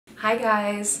Hi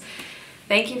guys!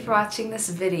 Thank you for watching this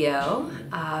video.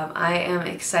 I am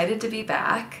excited to be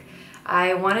back.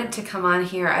 I wanted to come on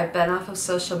here. I've been off of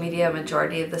social media a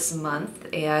majority of this month,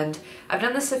 and I've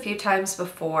done this a few times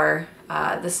before.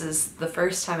 This is the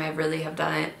first time I really have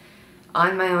done it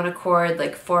on my own accord,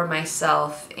 like for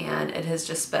myself, and it has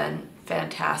just been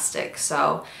fantastic.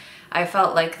 So I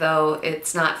felt like though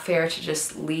it's not fair to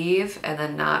just leave and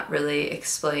then not really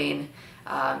explain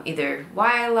either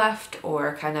why I left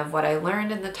or kind of what I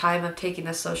learned in the time of taking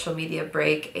the social media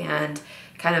break and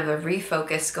kind of a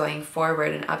refocus going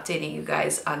forward and updating you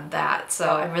guys on that.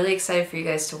 So I'm really excited for you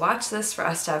guys to watch this, for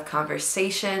us to have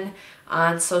conversation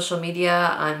on social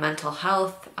media, on mental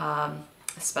health,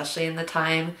 especially in the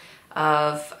time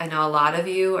of, I know a lot of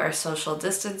you are social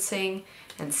distancing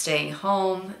and staying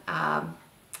home,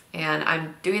 and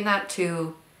I'm doing that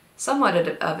to somewhat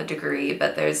of a degree,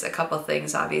 but there's a couple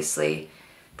things obviously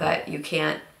that you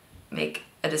can't make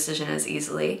a decision as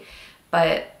easily.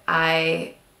 But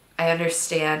I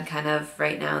understand kind of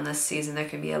right now in this season there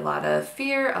can be a lot of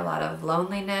fear, a lot of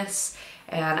loneliness,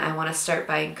 and I want to start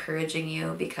by encouraging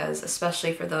you, because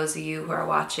especially for those of you who are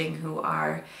watching who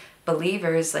are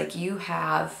believers, like, you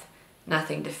have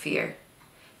nothing to fear.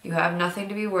 You have nothing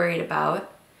to be worried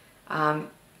about, and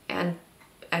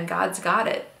God's got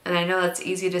it. And I know that's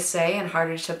easy to say and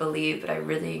harder to believe, but I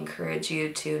really encourage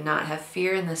you to not have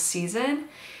fear in this season,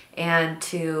 and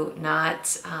to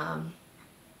not,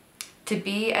 to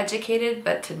be educated,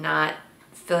 but to not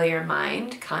fill your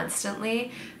mind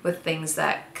constantly with things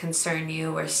that concern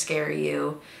you or scare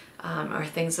you, or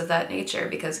things of that nature,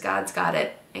 because God's got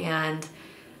it. And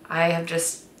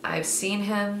I've seen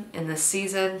Him in this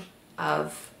season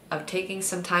of taking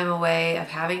some time away, of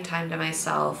having time to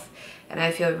myself, and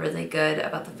I feel really good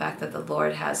about the fact that the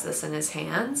Lord has this in His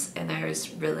hands and there's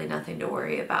really nothing to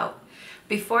worry about.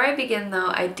 Before I begin though,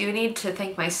 I do need to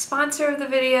thank my sponsor of the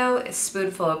video, is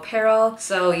Spoonful Apparel.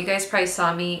 So you guys probably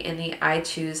saw me in the I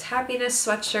Choose Happiness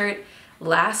sweatshirt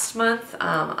last month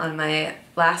on my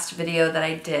last video that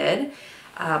I did.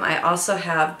 I also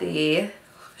have the,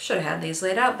 should have had these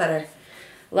laid out better,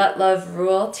 Let Love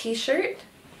Rule t-shirt.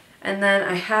 And then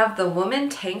I have the woman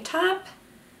tank top.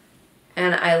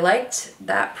 And I liked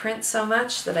that print so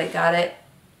much that I got it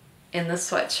in the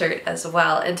sweatshirt as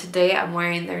well. And today I'm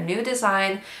wearing their new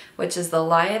design, which is the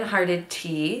Lion-Hearted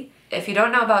Tee. If you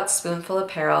don't know about Spoonful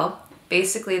Apparel,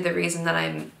 basically the reason that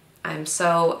I'm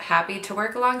so happy to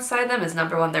work alongside them is,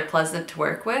 number one, they're pleasant to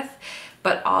work with,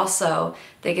 but also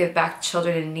they give back to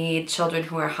children in need, children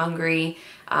who are hungry.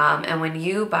 And when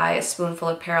you buy a Spoonful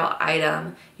Apparel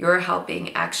item, you're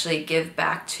helping actually give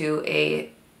back to a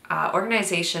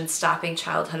organization, Stopping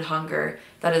Childhood Hunger,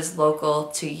 that is local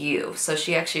to you. So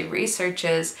she actually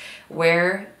researches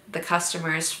where the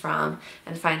customer is from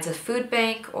and finds a food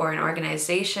bank or an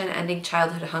organization ending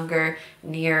childhood hunger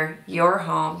near your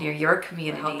home, near your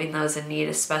community, helping those in need,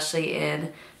 especially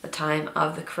in the time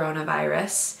of the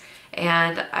coronavirus.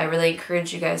 And I really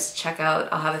encourage you guys to check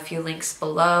out, I'll have a few links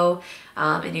below,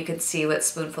 and you can see what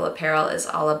Spoonful Apparel is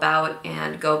all about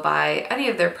and go buy any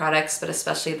of their products, but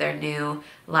especially their new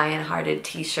Lion-Hearted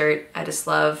t-shirt. I just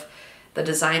love the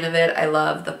design of it. I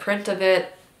love the print of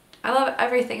it. I love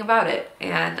everything about it.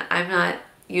 And I'm not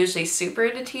usually super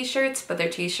into t-shirts, but their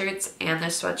t-shirts and their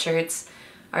sweatshirts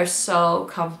are so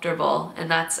comfortable.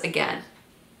 And that's, again,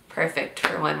 perfect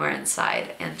for when we're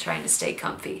inside and trying to stay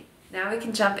comfy. Now we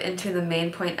can jump into the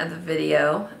main point of the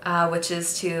video, which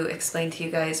is to explain to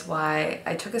you guys why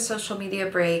I took a social media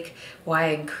break, why I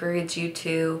encourage you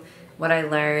to, what I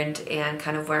learned, and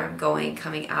kind of where I'm going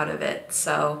coming out of it.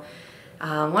 So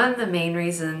one of the main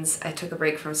reasons I took a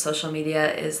break from social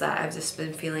media is that I've just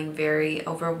been feeling very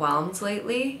overwhelmed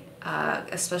lately,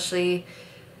 especially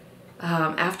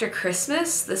after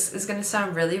Christmas. This is going to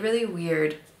sound really, really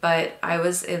weird, but I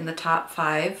was in the top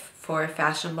 5 for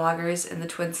fashion bloggers in the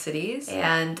Twin Cities,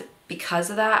 and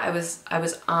because of that I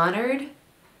was honored,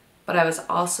 but I was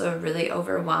also really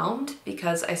overwhelmed,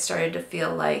 because I started to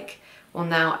feel like, well,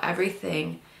 now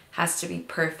everything has to be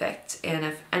perfect, and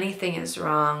if anything is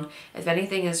wrong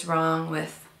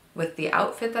with the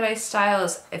outfit that I style,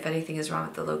 if anything is wrong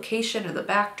with the location or the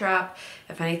backdrop,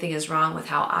 if anything is wrong with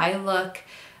how I look.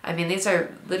 I mean, these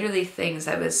are literally things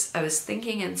I was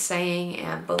thinking and saying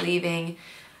and believing,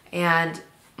 and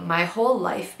my whole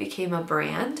life became a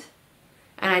brand,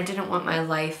 and I didn't want my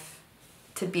life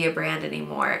to be a brand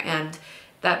anymore. And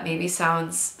that maybe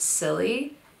sounds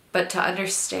silly, but to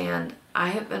understand, I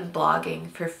have been blogging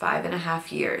for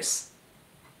 5.5 years.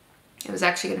 It was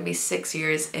actually going to be 6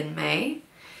 years in May,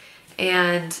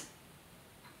 and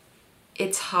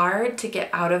it's hard to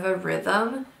get out of a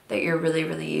rhythm that you're really,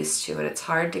 really used to. And it's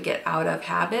hard to get out of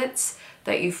habits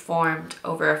that you formed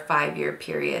over a 5-year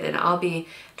period. And I'll be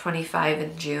 25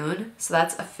 in June, so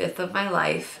that's a fifth of my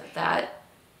life that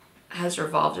has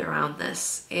revolved around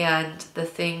this. And the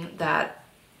thing that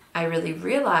I really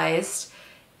realized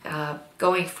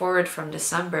going forward from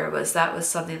December was that was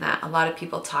something that a lot of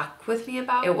people talked with me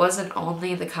about. It wasn't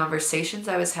only the conversations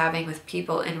I was having with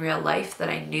people in real life that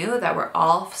I knew that were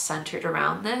all centered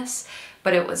around this,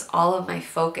 but it was all of my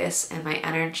focus and my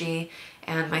energy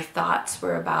and my thoughts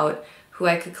were about who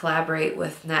I could collaborate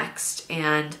with next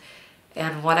and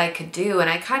what I could do. And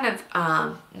I kind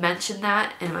of mentioned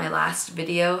that in my last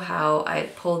video, how I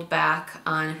pulled back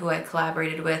on who I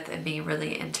collaborated with and being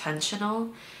really intentional.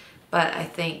 But I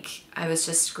think I was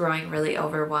just growing really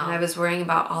overwhelmed. I was worrying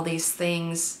about all these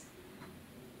things,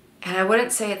 and I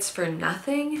wouldn't say it's for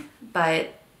nothing,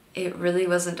 but it really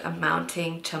wasn't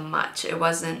amounting to much. It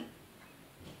wasn't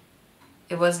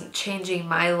changing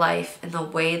my life in the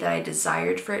way that I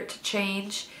desired for it to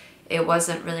change. It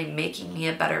wasn't really making me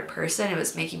a better person. It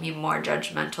was making me more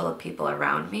judgmental of people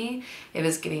around me. It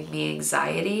was giving me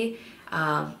anxiety.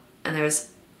 And there's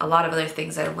a lot of other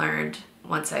things I learned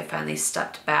once I finally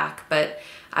stepped back. But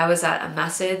I was at a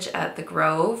message at the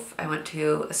Grove. I went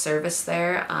to a service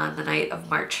there on the night of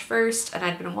March 1st, and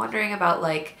I'd been wondering about,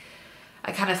 like,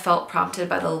 I kind of felt prompted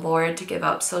by the Lord to give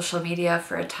up social media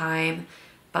for a time.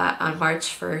 But on March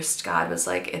 1st, God was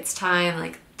like, it's time,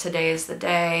 like today is the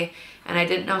day. And I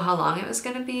didn't know how long it was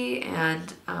going to be.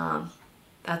 And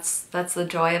that's the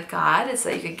joy of God, is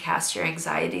that you can cast your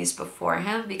anxieties before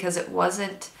Him, because it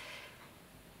wasn't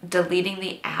deleting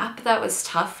the app that was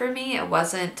tough for me. It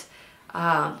wasn't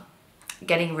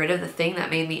getting rid of the thing that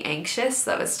made me anxious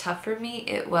that was tough for me.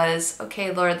 It was,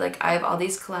 okay, Lord, like I have all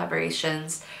these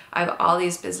collaborations. I have all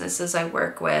these businesses I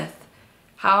work with.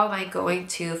 How am I going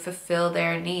to fulfill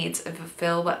their needs and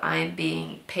fulfill what I'm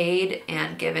being paid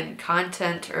and given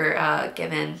content or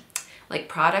given like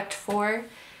product for?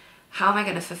 How am I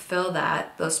going to fulfill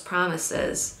those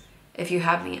promises if you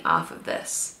have me off of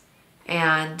this?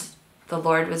 And the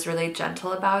Lord was really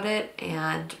gentle about it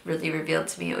and really revealed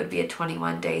to me it would be a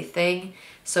 21-day thing.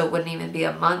 So it wouldn't even be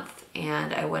a month,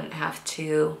 and I wouldn't have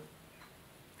to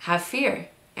have fear,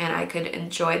 and I could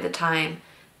enjoy the time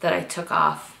that I took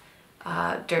off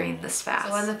during this fast.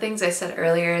 So one of the things I said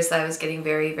earlier is that I was getting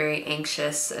very, very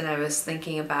anxious, and I was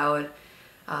thinking about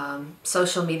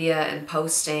social media and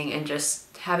posting and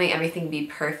just having everything be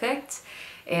perfect,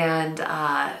 and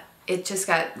it just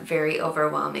got very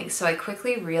overwhelming. So I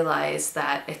quickly realized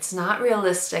that it's not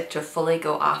realistic to fully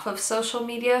go off of social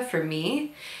media for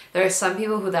me. There are some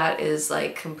people who that is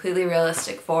like completely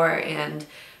realistic for, and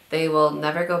they will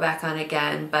never go back on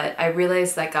again. But I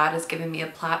realized that God has given me a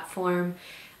platform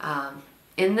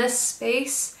in this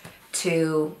space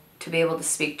to be able to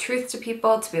speak truth to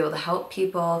people, to be able to help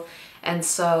people. And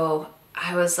so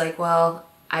I was like, well,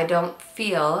 I don't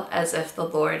feel as if the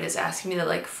Lord is asking me to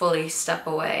like fully step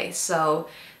away. So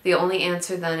the only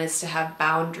answer then is to have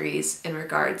boundaries in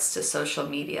regards to social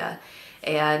media.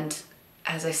 And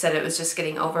as I said, it was just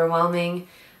getting overwhelming.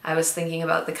 I was thinking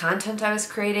about the content I was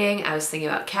creating. I was thinking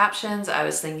about captions. I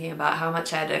was thinking about how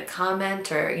much I had to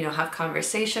comment or, have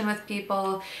conversation with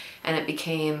people. And it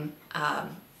became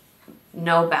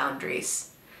no boundaries.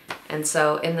 And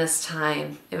so in this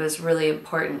time, it was really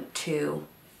important to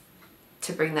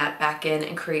bring that back in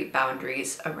and create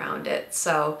boundaries around it.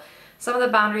 So some of the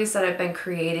boundaries that I've been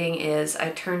creating is I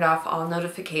turned off all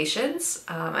notifications.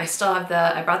 I still have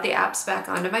I brought the apps back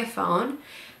onto my phone,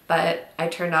 but I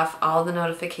turned off all the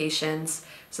notifications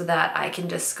so that I can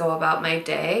just go about my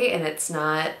day, and it's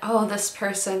not, oh, this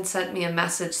person sent me a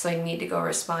message so I need to go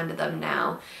respond to them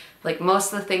now. Like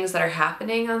most of the things that are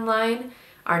happening online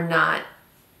are not,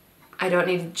 I don't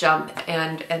need to jump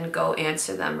and go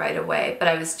answer them right away, but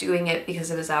I was doing it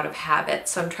because it was out of habit.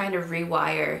 So I'm trying to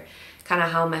rewire kind of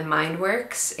how my mind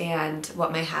works and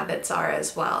what my habits are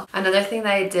as well. Another thing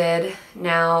that I did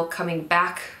now coming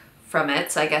back from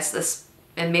it, so I guess this,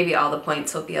 and maybe all the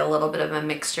points will be a little bit of a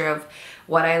mixture of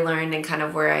what I learned and kind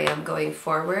of where I am going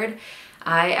forward.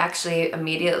 I actually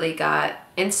immediately got,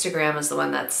 Instagram is the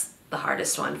one that's the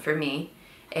hardest one for me.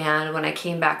 And when I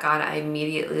came back on, I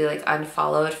immediately like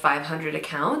unfollowed 500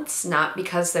 accounts, not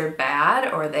because they're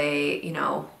bad or they,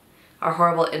 are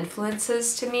horrible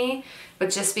influences to me, but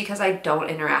just because I don't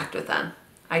interact with them.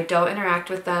 I don't interact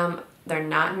with them. They're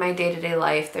not in my day-to-day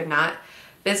life. They're not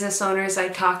business owners I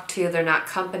talk to. They're not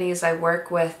companies I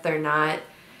work with. They're not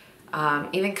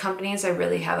even companies I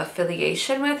really have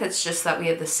affiliation with. It's just that we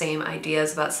have the same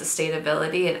ideas about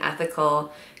sustainability and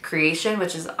ethical creation,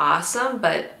 which is awesome,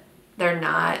 but they're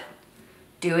not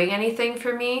doing anything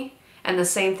for me. And the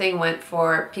same thing went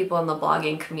for people in the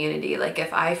blogging community. Like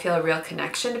if I feel a real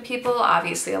connection to people,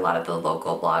 obviously a lot of the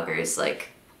local bloggers, like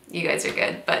you guys are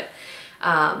good, but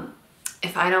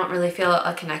if I don't really feel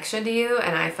a connection to you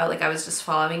and I felt like I was just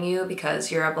following you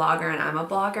because you're a blogger and I'm a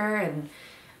blogger and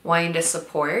wanting to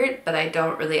support, but I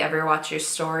don't really ever watch your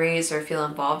stories or feel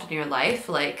involved in your life,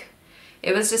 like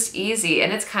it was just easy.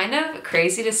 And it's kind of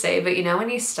crazy to say, but you know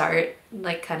when you start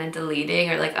like kind of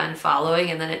deleting or like unfollowing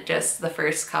and then it just, the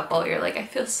first couple, you're like, I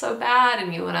feel so bad,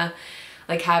 and you want to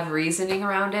like have reasoning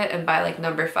around it, and by like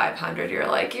number 500 you're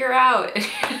like, you're out.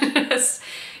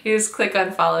 You just click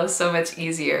unfollow so much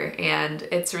easier. And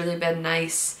it's really been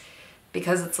nice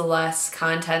because it's less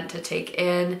content to take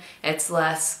in. It's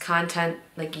less content,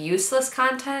 like useless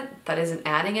content that isn't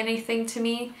adding anything to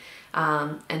me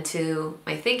and to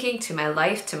my thinking, to my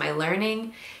life, to my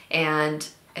learning. And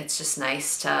it's just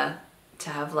nice to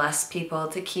have less people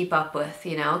to keep up with,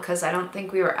 you know, because I don't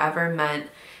think we were ever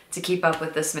meant to keep up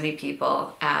with this many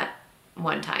people at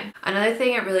one time. Another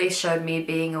thing it really showed me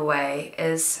being away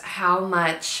is how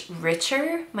much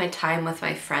richer my time with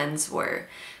my friends were,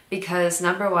 because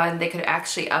number one, they could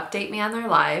actually update me on their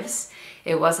lives.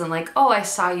 It wasn't like, oh, I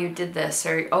saw you did this,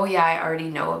 or oh yeah, I already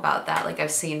know about that, like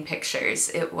I've seen pictures.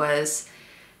 It was,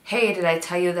 hey, did I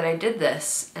tell you that I did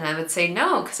this? And I would say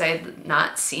no, because I had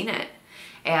not seen it.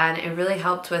 And it really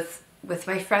helped with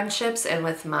my friendships and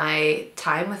with my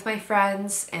time with my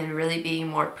friends and really being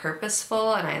more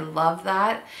purposeful, and I love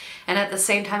that. And at the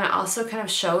same time, it also kind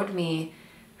of showed me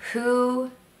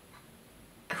who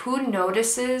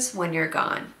notices when you're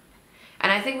gone.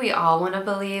 And I think we all want to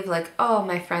believe like, oh,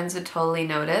 my friends would totally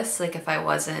notice, like if I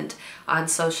wasn't on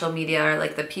social media, or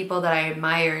like the people that I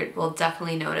admired will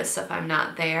definitely notice if I'm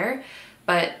not there.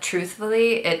 But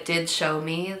truthfully, it did show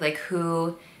me like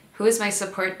who is my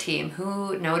support team,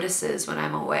 who notices when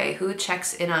I'm away, who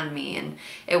checks in on me. And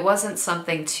it wasn't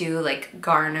something to like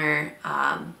garner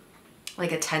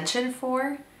like attention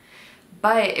for,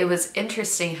 but it was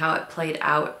interesting how it played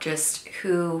out, just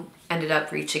who ended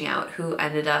up reaching out, who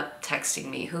ended up texting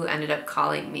me, who ended up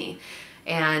calling me,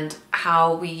 and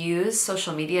how we use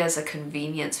social media as a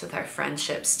convenience with our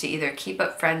friendships to either keep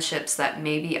up friendships that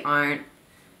maybe aren't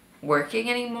working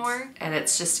anymore. And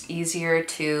it's just easier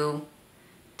to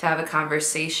have a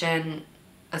conversation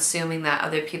assuming that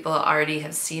other people already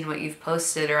have seen what you've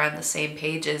posted or on the same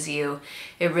page as you.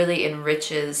 It really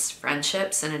enriches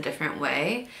friendships in a different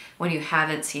way when you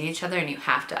haven't seen each other and you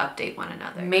have to update one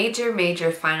another.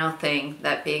 Major final thing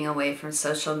that being away from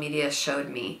social media showed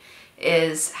me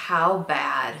is how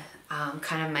bad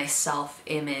kind of my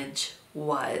self-image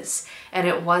was. And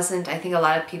it wasn't, I think a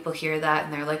lot of people hear that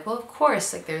and they're like, well, of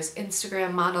course, like there's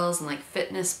Instagram models and like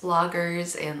fitness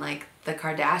bloggers and like the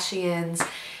Kardashians,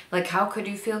 like how could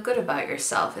you feel good about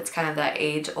yourself? It's kind of that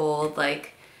age-old,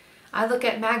 like, I look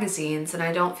at magazines and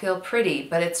I don't feel pretty,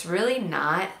 but it's really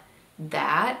not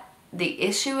that. The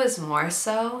issue is more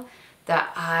so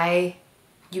that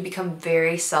you become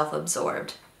very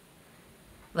self-absorbed.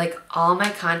 Like all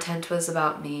my content was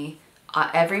about me.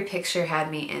 Every picture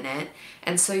had me in it.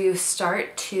 And so you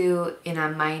start to, in a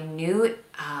minute,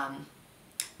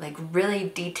 like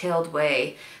really detailed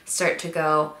way, start to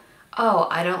go, oh,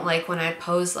 I don't like when I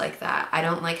pose like that. I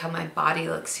don't like how my body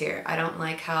looks here. I don't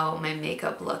like how my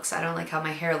makeup looks. I don't like how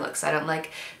my hair looks. I don't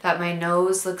like that my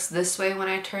nose looks this way when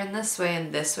I turn this way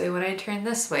and this way when I turn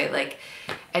this way. Like,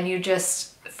 and you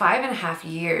just, 5.5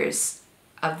 years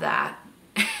of that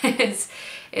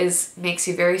makes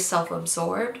you very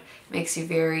self-absorbed, makes you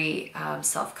very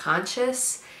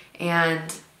self-conscious,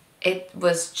 and it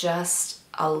was just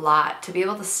a lot to be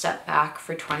able to step back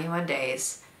for 21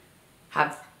 days,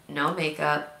 have no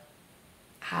makeup,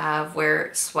 wear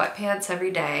sweatpants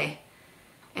every day,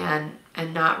 and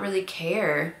not really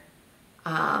care.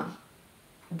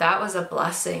 That was a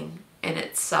blessing in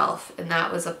itself, and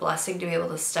that was a blessing to be able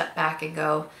to step back and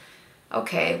go,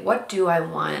 okay, what do I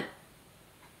want?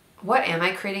 What am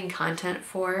I creating content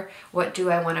for? What do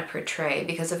I want to portray?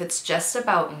 Because if it's just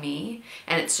about me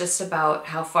and it's just about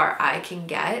how far I can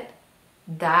get,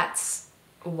 that's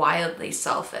wildly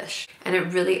selfish. And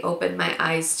it really opened my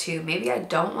eyes to maybe I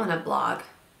don't want to blog.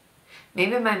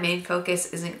 Maybe my main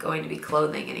focus isn't going to be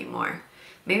clothing anymore.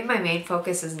 Maybe my main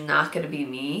focus is not going to be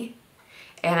me.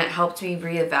 And it helped me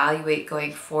reevaluate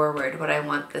going forward what I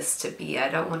want this to be. I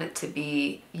don't want it to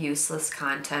be useless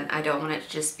content. I don't want it to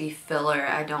just be filler.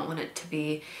 I don't want it to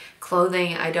be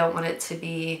clothing. I don't want it to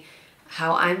be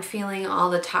how I'm feeling all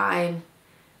the time.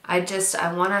 I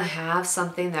want to have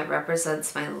something that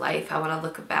represents my life. I want to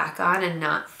look back on and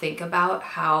not think about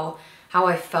how how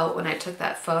I felt when I took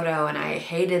that photo, and I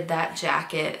hated that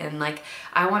jacket, and like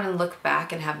I want to look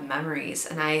back and have memories.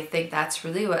 And I think that's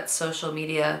really what social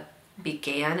media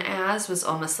began as, was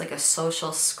almost like a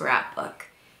social scrapbook.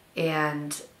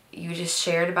 And you just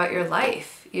shared about your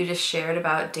life. You just shared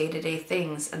about day-to-day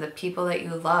things and the people that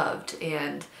you loved.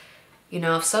 And you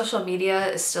know, if social media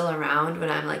is still around when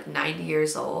I'm like 90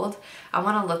 years old, I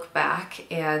want to look back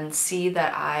and see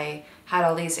that I had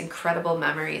all these incredible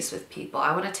memories with people.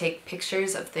 I want to take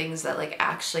pictures of things that like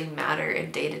actually matter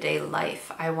in day-to-day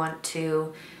life. I want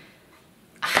to,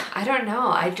 I don't know,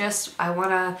 I want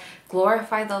to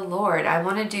glorify the Lord. I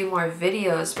want to do more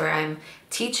videos where I'm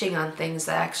teaching on things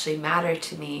that actually matter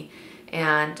to me,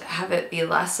 and have it be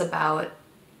less about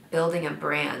building a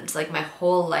brand. Like my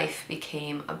whole life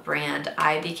became a brand.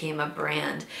 I became a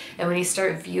brand. And when you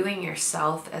start viewing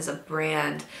yourself as a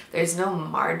brand, there's no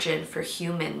margin for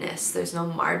humanness. There's no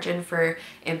margin for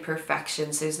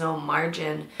imperfections. There's no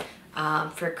margin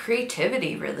for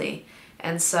creativity, really.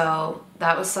 And so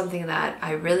that was something that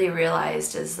I really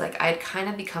realized, is like I'd kind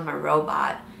of become a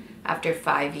robot after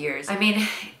 5 years. I mean,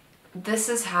 this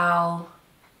is how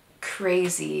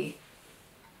crazy,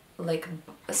 like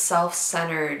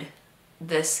self-centered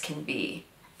this can be.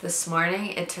 This morning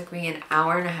it took me an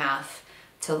hour and a half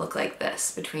to look like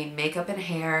this, between makeup and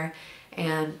hair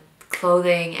and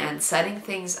clothing and setting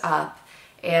things up,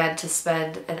 and to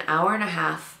spend an hour and a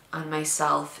half on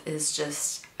myself is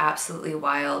just absolutely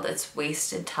wild. It's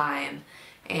wasted time.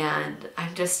 And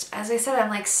I'm just, as I said, I'm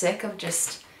like sick of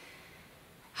just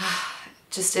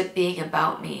it being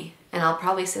about me. And I'll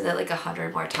probably say that like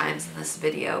 100 more times in this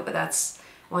video, but that's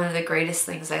one of the greatest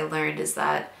things I learned, is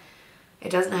that it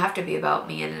doesn't have to be about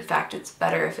me, and in fact it's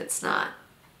better if it's not.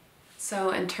 So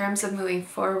in terms of moving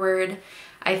forward,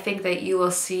 I think that you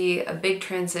will see a big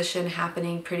transition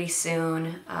happening pretty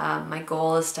soon. My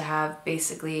goal is to have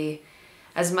basically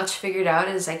as much figured out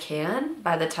as I can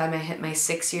by the time I hit my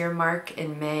 6-year mark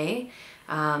in May,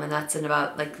 and that's in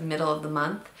about like the middle of the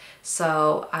month.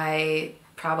 So I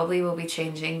probably will be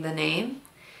changing the name.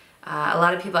 A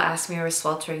lot of people ask me where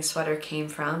Sweltering Sweater came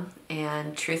from,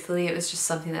 and truthfully it was just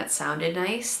something that sounded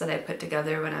nice that I put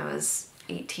together when I was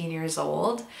 18 years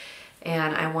old.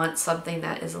 And I want something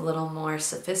that is a little more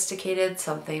sophisticated,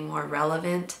 something more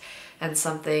relevant, and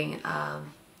something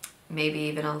maybe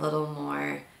even a little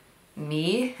more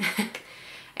me.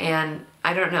 And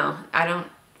I don't know, I don't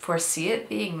foresee it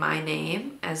being my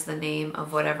name as the name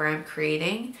of whatever I'm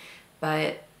creating,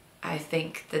 but I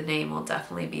think the name will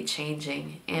definitely be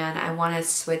changing. And I want to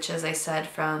switch, as I said,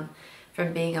 from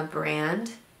being a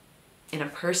brand in a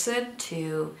person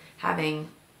to having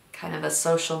kind of a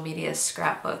social media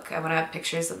scrapbook. I want to have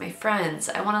pictures of my friends.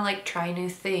 I want to like try new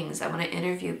things. I want to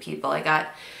interview people. I got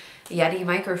Yeti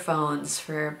microphones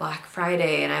for Black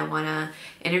Friday, and I want to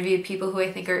interview people who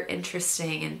I think are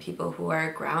interesting and people who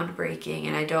are groundbreaking.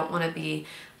 And I don't want to be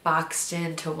boxed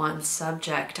into one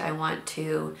subject. I want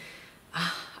to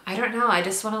I don't know, I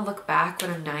just want to look back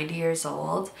when I'm 90 years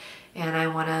old, and I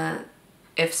want to,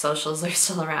 if socials are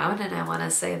still around, and I want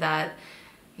to say that,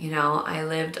 you know, I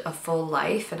lived a full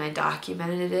life and I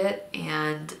documented it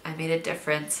and I made a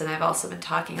difference. And I've also been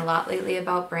talking a lot lately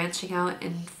about branching out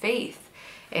in faith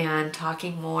and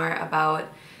talking more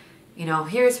about, you know,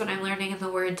 here's what I'm learning in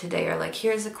the Word today, or like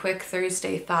here's a quick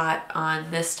Thursday thought on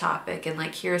this topic, and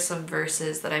like here are some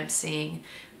verses that I'm seeing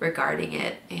regarding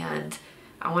it. And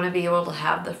I want to be able to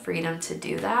have the freedom to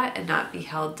do that and not be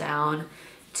held down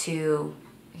to,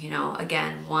 you know,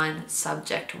 again, one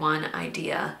subject, one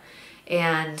idea.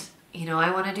 And, you know,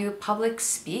 I want to do public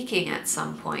speaking at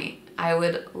some point. I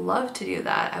would love to do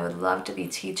that. I would love to be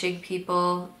teaching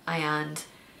people, and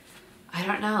I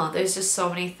don't know, there's just so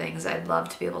many things I'd love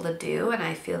to be able to do. And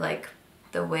I feel like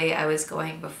the way I was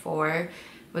going before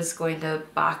was going to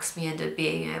box me into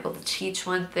being able to teach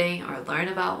one thing or learn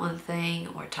about one thing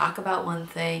or talk about one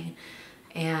thing.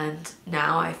 And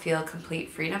now I feel complete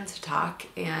freedom to talk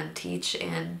and teach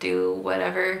and do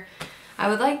whatever I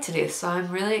would like to do. So I'm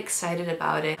really excited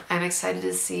about it. I'm excited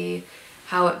to see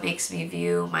how it makes me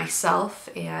view myself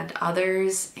and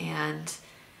others. And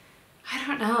I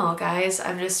don't know, guys,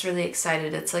 I'm just really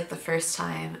excited. It's like the first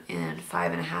time in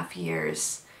 5.5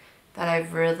 years that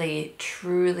I've really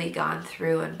truly gone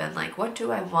through and been like, what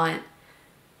do I want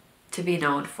to be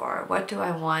known for? What do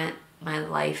I want my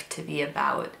life to be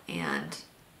about? And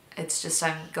it's just,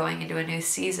 I'm going into a new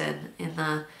season in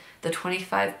the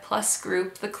 25 plus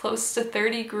group, the close to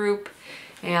 30 group.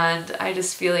 And I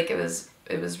just feel like it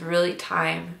was really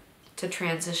time to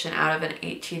transition out of an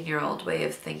 18-year-old way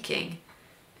of thinking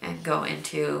and go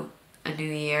into a new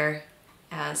year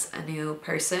as a new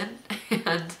person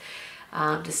and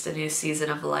just a new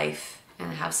season of life.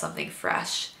 and have something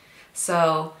fresh.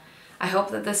 So I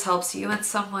hope that this helps you in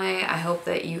some way. I hope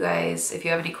that you guys, if you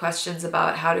have any questions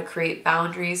about how to create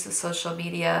boundaries with social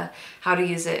media, how to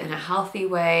use it in a healthy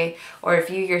way, or if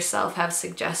you yourself have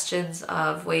suggestions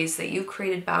of ways that you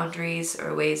created boundaries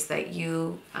or ways that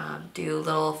you do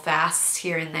little fasts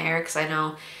here and there, because I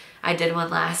know I did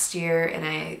one last year and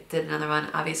I did another one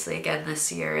obviously again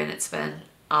this year, and it's been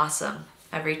awesome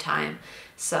every time.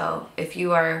 So if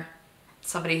you are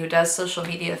somebody who does social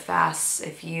media fasts,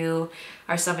 if you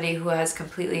are somebody who has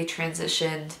completely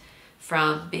transitioned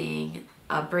from being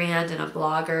a brand and a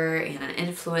blogger and an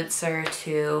influencer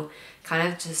to kind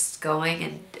of just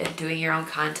going and doing your own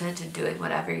content and doing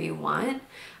whatever you want,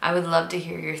 I would love to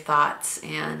hear your thoughts.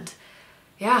 And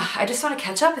yeah, I just want to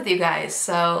catch up with you guys.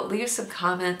 So leave some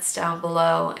comments down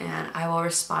below and I will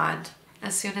respond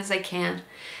as soon as I can.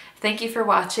 Thank you for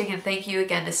watching, and thank you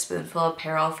again to Spoonful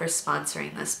Apparel for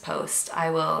sponsoring this post. I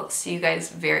will see you guys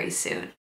very soon.